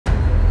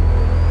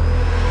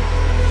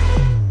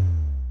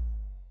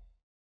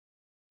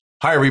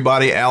Hi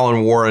everybody,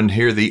 Alan Warren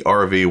here, the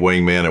RV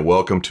Wingman, and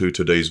welcome to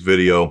today's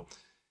video.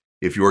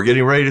 If you are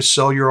getting ready to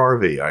sell your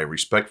RV, I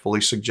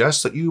respectfully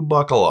suggest that you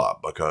buckle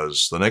up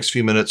because the next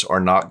few minutes are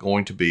not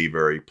going to be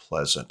very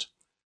pleasant.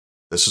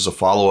 This is a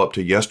follow-up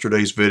to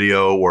yesterday's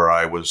video where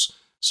I was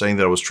saying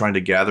that I was trying to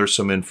gather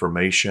some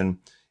information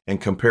and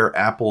compare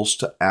apples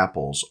to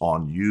apples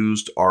on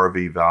used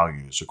RV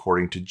values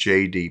according to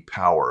J.D.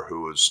 Power,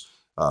 who is,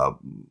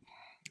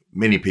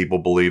 many people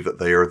believe that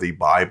they are the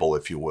Bible,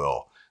 if you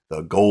will,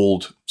 the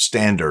gold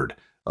standard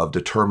of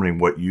determining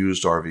what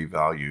used RV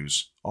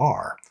values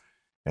are.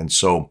 And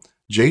so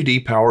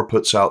J.D. Power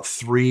puts out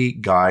 3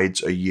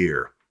 guides a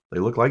year. They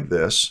look like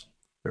this.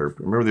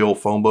 Remember the old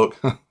phone book?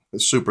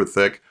 It's super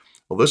thick.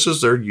 Well, this is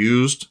their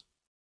used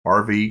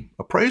RV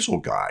appraisal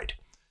guide.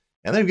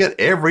 And they've got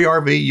every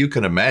RV you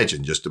can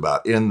imagine just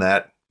about in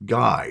that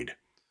guide.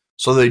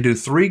 So they do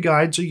 3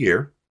 guides a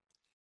year.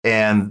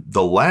 And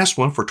the last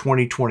one for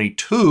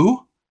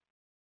 2022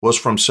 was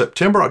from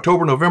September,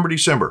 October, November,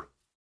 December.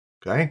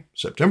 Okay,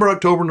 September,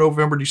 October,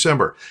 November,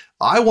 December.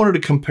 I wanted to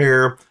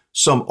compare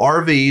some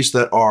RVs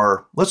that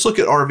are, let's look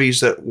at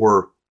RVs that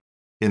were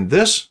in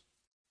this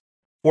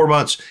 4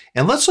 months,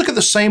 and let's look at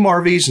the same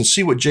RVs and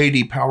see what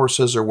J.D. Power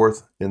says they're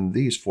worth in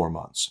these 4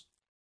 months.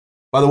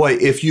 By the way,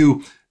 if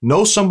you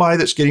know somebody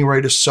that's getting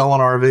ready to sell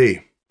an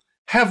RV,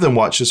 have them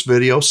watch this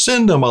video.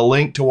 Send them a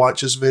link to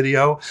watch this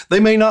video. They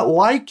may not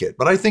like it,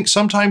 but I think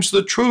sometimes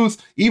the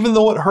truth, even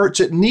though it hurts,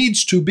 it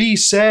needs to be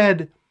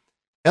said.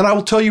 And I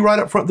will tell you right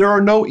up front, there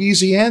are no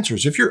easy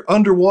answers. If you're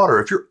underwater,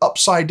 if you're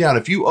upside down,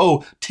 if you owe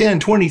 $10,000,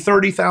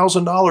 $20,000,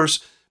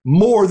 $30,000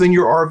 more than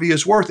your RV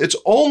is worth, it's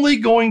only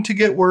going to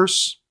get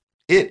worse.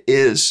 It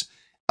is.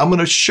 I'm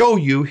going to show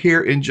you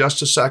here in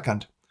just a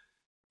second.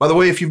 By the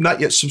way, if you've not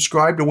yet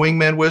subscribed to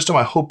Wingman Wisdom,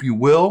 I hope you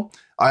will.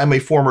 I am a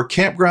former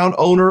campground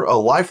owner, a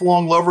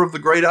lifelong lover of the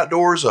great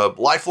outdoors, a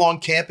lifelong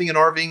camping and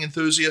RVing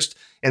enthusiast,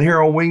 and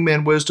here on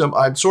Wingman Wisdom,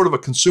 I'm sort of a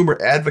consumer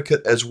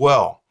advocate as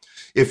well.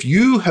 If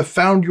you have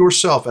found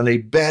yourself in a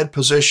bad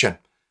position,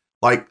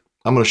 like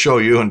I'm going to show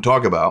you and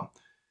talk about,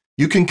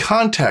 you can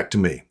contact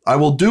me. I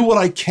will do what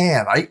I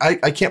can.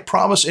 I can't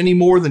promise any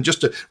more than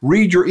just to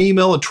read your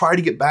email and try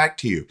to get back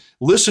to you.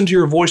 Listen to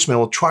your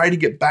voicemail and try to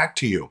get back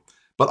to you.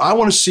 But I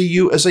want to see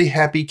you as a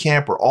happy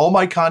camper. All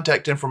my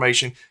contact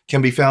information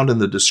can be found in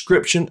the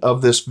description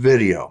of this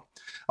video.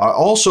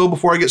 Also,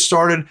 before I get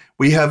started,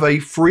 we have a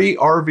free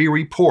RV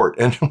report,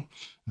 and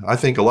I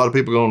think a lot of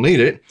people are going to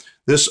need it.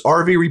 This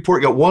RV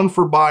report got one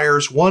for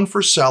buyers, one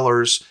for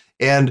sellers,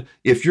 and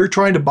if you're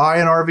trying to buy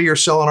an RV or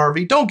sell an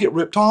RV, don't get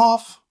ripped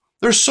off.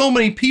 There's so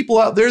many people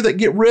out there that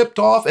get ripped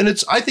off, and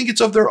I think it's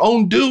of their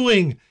own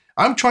doing.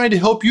 I'm trying to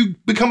help you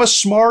become a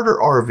smarter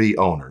RV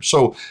owner.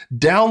 So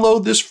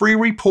download this free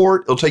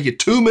report. It'll take you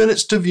 2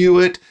 minutes to view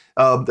it,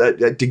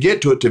 to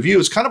get to it, to view.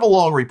 It's kind of a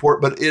long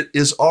report, but it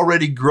is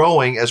already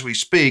growing as we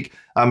speak.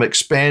 I'm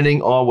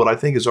expanding on what I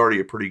think is already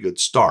a pretty good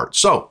start.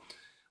 So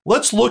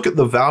let's look at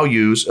the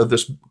values of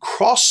this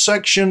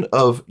cross-section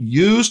of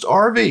used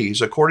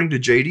RVs according to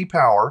J.D.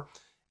 Power,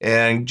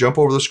 and jump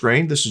over the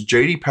screen. This is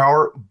J.D.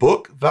 Power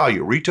book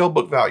value, retail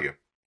book value.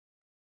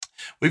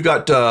 We've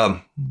got,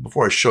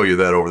 before I show you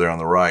that over there on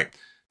the right,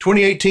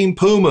 2018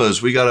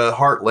 Pumas. We got a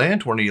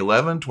Heartland,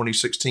 2011,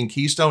 2016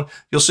 Keystone.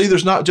 You'll see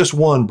there's not just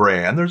one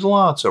brand. There's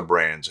lots of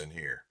brands in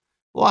here.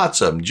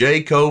 Lots of them.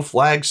 Jayco,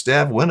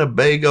 Flagstaff,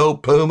 Winnebago,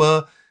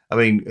 Puma. I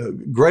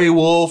mean, Gray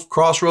Wolf,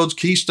 Crossroads,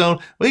 Keystone.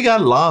 We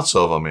got lots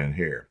of them in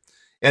here.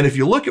 And if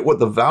you look at what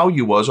the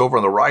value was over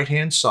on the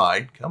right-hand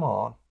side, come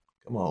on,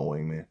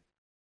 Wingman.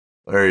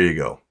 There you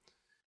go.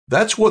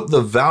 That's what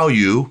the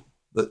value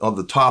on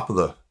the top of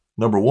the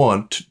number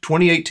one,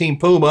 2018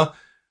 Puma,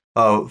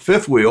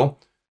 fifth wheel,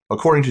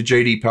 according to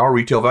J.D. Power,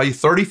 retail value,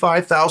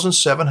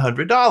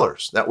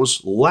 $35,700. That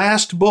was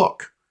last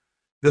book.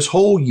 This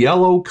whole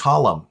yellow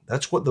column,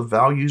 that's what the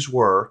values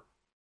were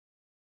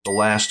the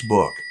last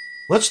book.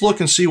 Let's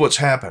look and see what's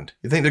happened.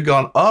 You think they've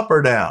gone up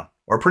or down,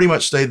 or pretty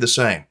much stayed the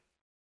same?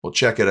 Well,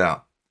 check it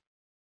out.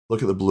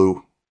 Look at the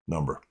blue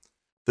number.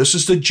 This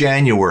is the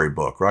January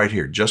book right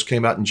here. Just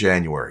came out in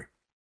January.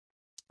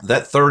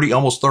 That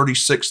almost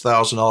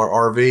 $36,000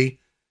 RV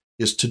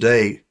is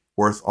today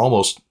worth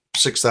almost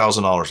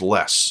 $6,000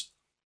 less.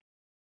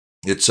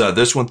 It's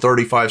this one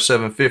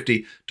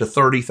 $35,750 to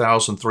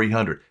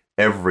 $30,300.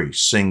 Every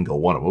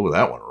single one of them. Oh,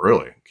 that one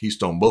really,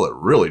 Keystone Bullet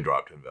really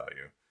dropped in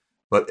value.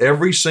 But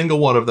every single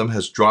one of them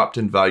has dropped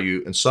in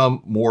value, and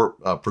some more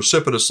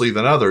precipitously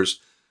than others.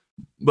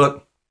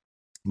 But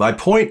my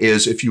point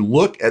is, if you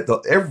look at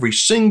every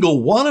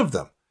single one of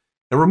them,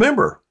 and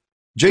remember,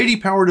 J.D.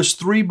 Power does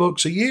 3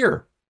 books a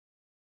year.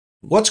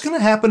 What's going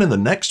to happen in the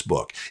next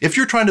book? If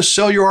you're trying to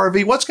sell your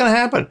RV, what's going to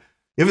happen?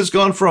 If it's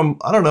gone from,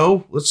 I don't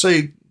know, let's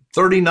say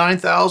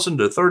 39,000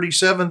 to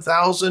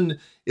 37,000,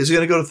 is it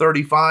going to go to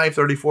 35,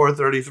 34,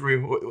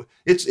 33?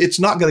 It's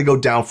not going to go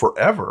down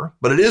forever,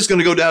 but it is going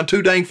to go down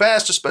too dang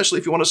fast, especially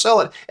if you want to sell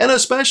it, and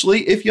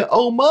especially if you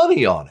owe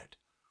money on it.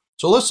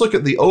 So let's look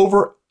at the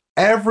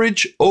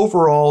average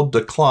overall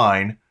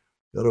decline.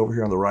 Got over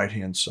here on the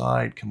right-hand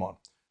side. Come on.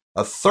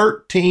 A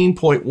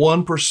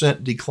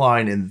 13.1%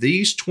 decline in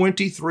these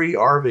 23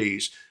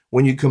 RVs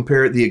when you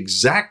compare the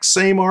exact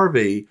same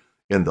RV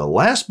in the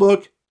last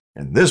book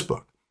and this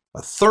book. A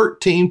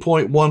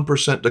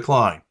 13.1%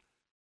 decline.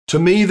 To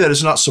me, that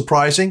is not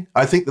surprising.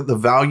 I think that the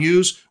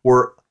values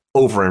were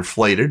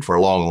overinflated for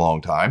a long,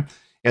 long time,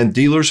 and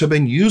dealers have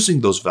been using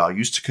those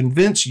values to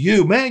convince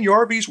you, man,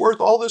 your RV's worth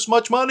all this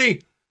much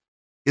money.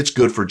 It's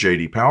good for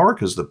J.D. Power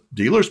because the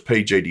dealers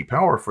pay J.D.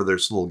 Power for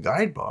this little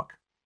guidebook.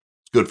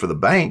 It's good for the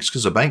banks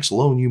because the banks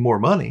loan you more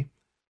money.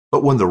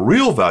 But when the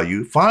real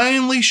value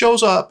finally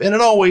shows up, and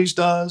it always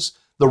does,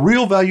 the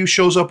real value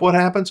shows up, what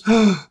happens?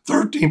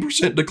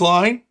 13%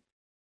 decline.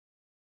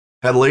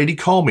 Had a lady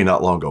call me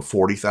not long ago,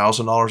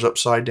 $40,000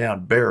 upside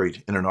down,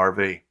 buried in an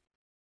RV.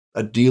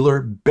 A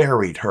dealer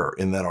buried her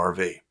in that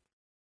RV.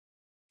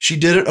 She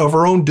did it of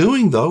her own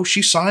doing, though.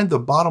 She signed the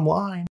bottom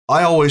line.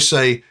 I always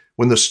say,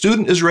 when the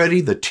student is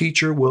ready, the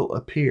teacher will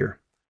appear.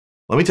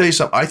 Let me tell you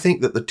something. I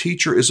think that the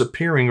teacher is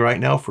appearing right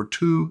now for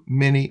too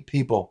many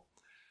people.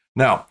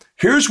 Now,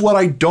 here's what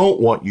I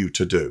don't want you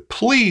to do.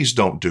 Please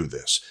don't do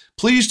this.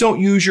 Please don't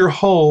use your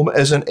home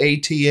as an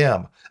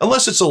ATM,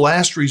 unless it's a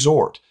last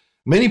resort.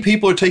 Many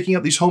people are taking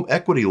out these home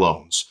equity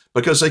loans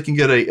because they can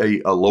get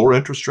a lower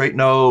interest rate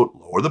note,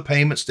 lower the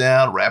payments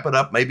down, wrap it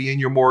up maybe in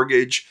your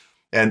mortgage.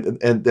 And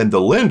the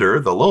lender,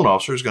 the loan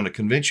officer, is going to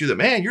convince you that,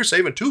 man, you're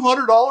saving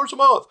 $200 a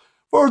month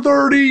for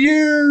 30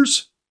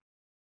 years.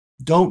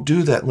 Don't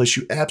do that unless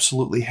you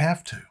absolutely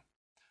have to.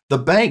 The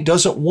bank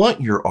doesn't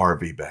want your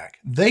RV back.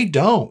 They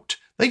don't.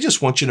 They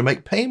just want you to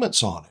make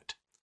payments on it.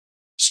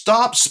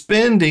 Stop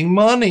spending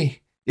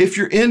money. If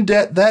you're in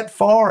debt that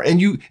far and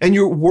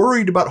you're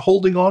worried about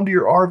holding on to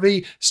your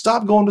RV,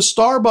 stop going to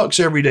Starbucks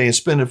every day and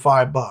spending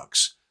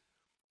 $5.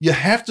 You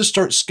have to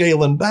start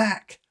scaling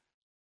back.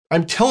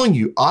 I'm telling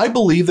you, I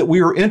believe that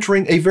we are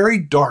entering a very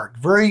dark,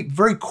 very,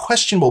 very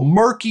questionable,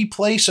 murky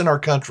place in our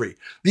country.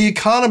 The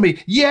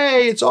economy,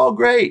 yay, it's all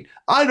great.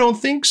 I don't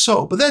think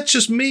so, but that's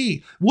just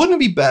me. Wouldn't it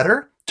be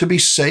better to be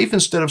safe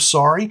instead of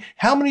sorry?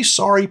 How many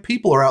sorry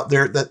people are out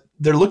there that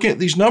they're looking at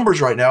these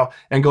numbers right now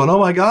and going, oh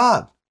my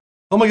God,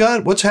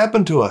 what's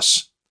happened to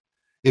us?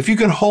 If you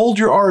can hold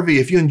your RV,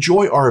 if you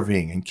enjoy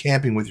RVing and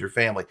camping with your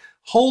family,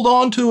 hold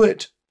on to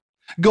it.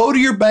 Go to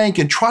your bank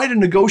and try to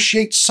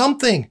negotiate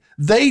something.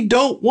 They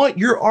don't want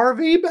your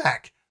RV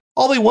back.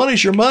 All they want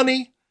is your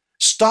money.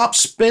 Stop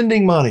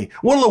spending money.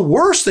 One of the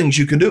worst things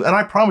you can do, and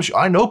I promise you,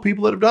 I know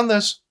people that have done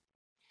this.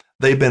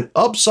 They've been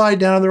upside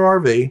down in their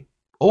RV,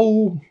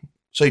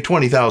 say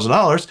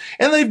 $20,000,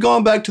 and they've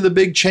gone back to the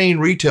big chain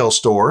retail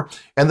store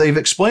and they've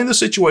explained the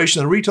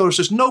situation. The retailer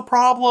says, no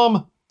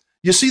problem.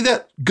 You see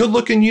that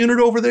good-looking unit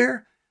over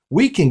there?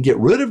 We can get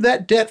rid of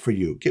that debt for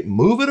you.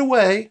 Move it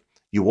away.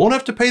 You won't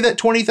have to pay that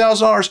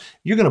 $20,000.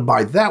 You're going to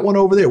buy that one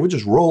over there. We'll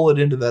just roll it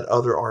into that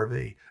other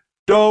RV.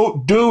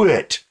 Don't do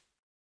it.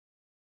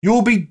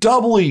 You'll be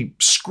doubly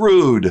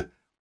screwed.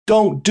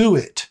 Don't do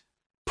it.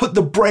 Put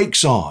the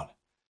brakes on.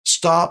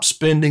 Stop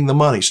spending the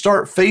money.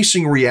 Start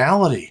facing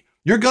reality.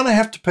 You're going to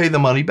have to pay the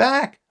money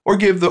back or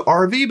give the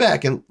RV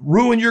back and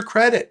ruin your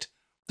credit.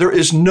 There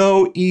is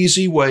no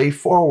easy way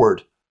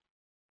forward.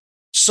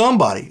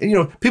 Somebody,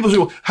 people say,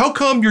 well, how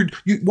come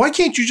why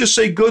can't you just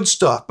say good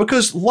stuff?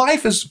 Because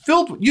life is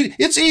filled with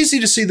it's easy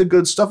to see the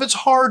good stuff. It's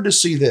hard to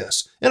see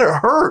this, and it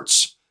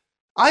hurts.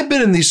 I've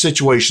been in these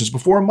situations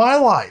before in my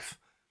life.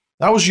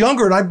 I was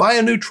younger and I'd buy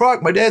a new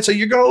truck. My dad said,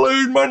 you're going to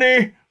lose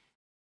money.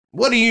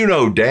 What do you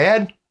know,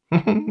 Dad?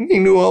 He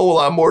knew a whole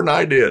lot more than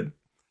I did.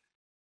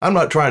 I'm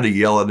not trying to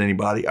yell at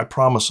anybody. I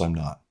promise I'm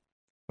not.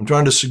 I'm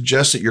trying to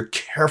suggest that you're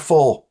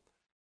careful.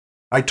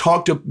 I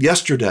talked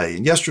yesterday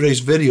in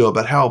yesterday's video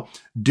about how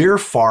deer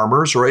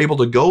farmers are able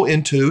to go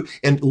into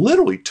and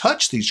literally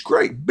touch these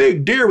great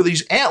big deer with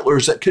these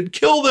antlers that could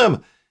kill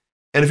them.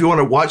 And if you want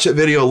to watch that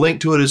video, a link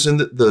to it is in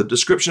the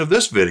description of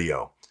this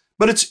video.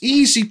 But it's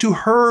easy to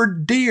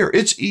herd deer.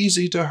 It's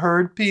easy to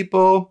herd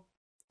people.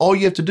 All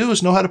you have to do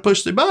is know how to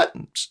push the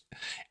buttons.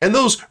 And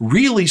those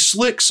really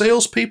slick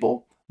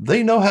salespeople,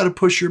 they know how to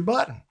push your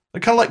button. They're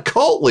kind of like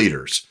cult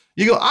leaders.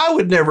 You go, I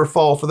would never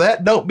fall for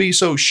that. Don't be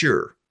so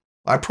sure.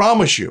 I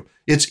promise you,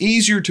 it's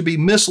easier to be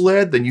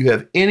misled than you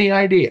have any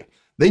idea.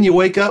 Then you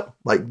wake up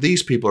like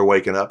these people are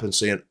waking up and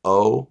saying,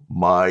 oh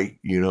my,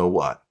 you know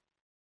what?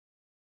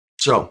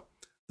 So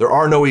there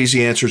are no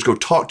easy answers. Go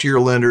talk to your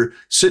lender.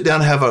 Sit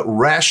down and have a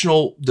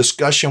rational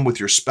discussion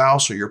with your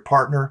spouse or your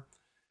partner.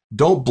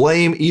 Don't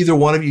blame either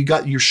one of you.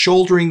 You're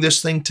shouldering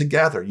this thing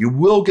together. You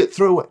will get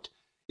through it.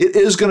 It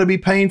is going to be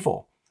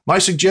painful. My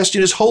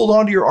suggestion is hold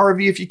on to your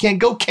RV if you can.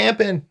 Go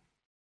camping.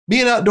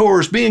 Being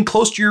outdoors, being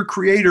close to your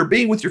creator,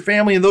 being with your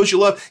family and those you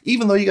love,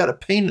 even though you got a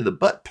pain in the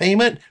butt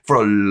payment for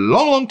a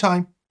long, long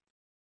time,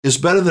 is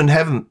better than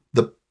having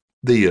the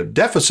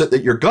deficit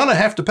that you're going to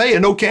have to pay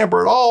and no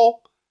camper at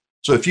all.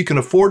 So if you can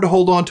afford to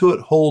hold on to it,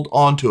 hold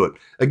on to it.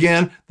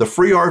 Again, the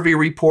free RV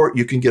report,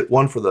 you can get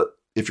one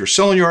if you're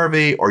selling your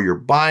RV or you're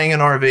buying an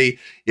RV.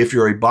 If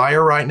you're a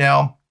buyer right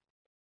now,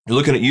 you're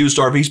looking at used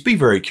RVs, be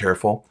very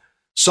careful.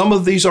 Some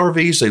of these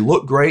RVs, they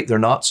look great. They're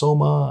not so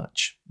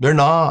much. They're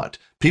not.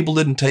 People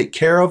didn't take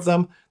care of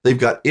them. They've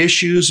got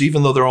issues,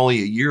 even though they're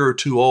only a year or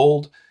two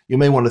old. You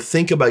may want to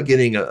think about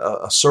getting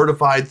a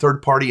certified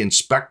third-party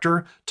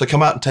inspector to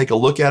come out and take a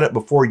look at it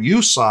before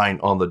you sign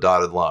on the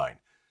dotted line.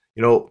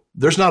 You know,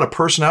 there's not a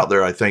person out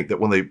there, I think, that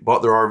when they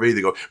bought their RV,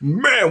 they go,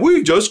 man,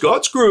 we just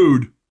got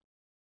screwed.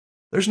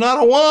 There's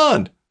not a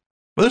one.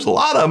 But there's a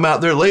lot of them out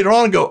there later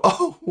on and go,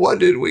 oh, what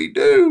did we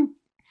do?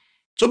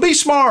 So be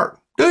smart.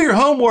 Do your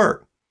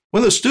homework.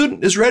 When the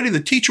student is ready,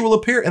 the teacher will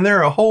appear, and there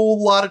are a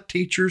whole lot of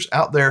teachers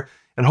out there,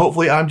 and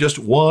hopefully I'm just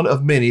one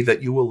of many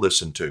that you will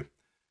listen to.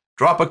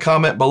 Drop a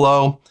comment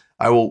below.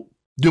 I will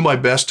do my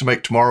best to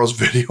make tomorrow's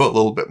video a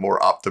little bit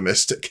more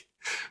optimistic.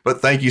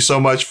 But thank you so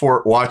much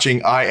for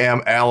watching. I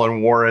am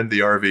Alan Warren,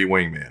 the RV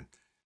Wingman.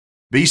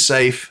 Be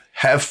safe,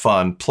 have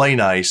fun, play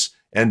nice,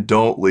 and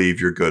don't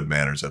leave your good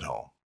manners at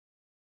home.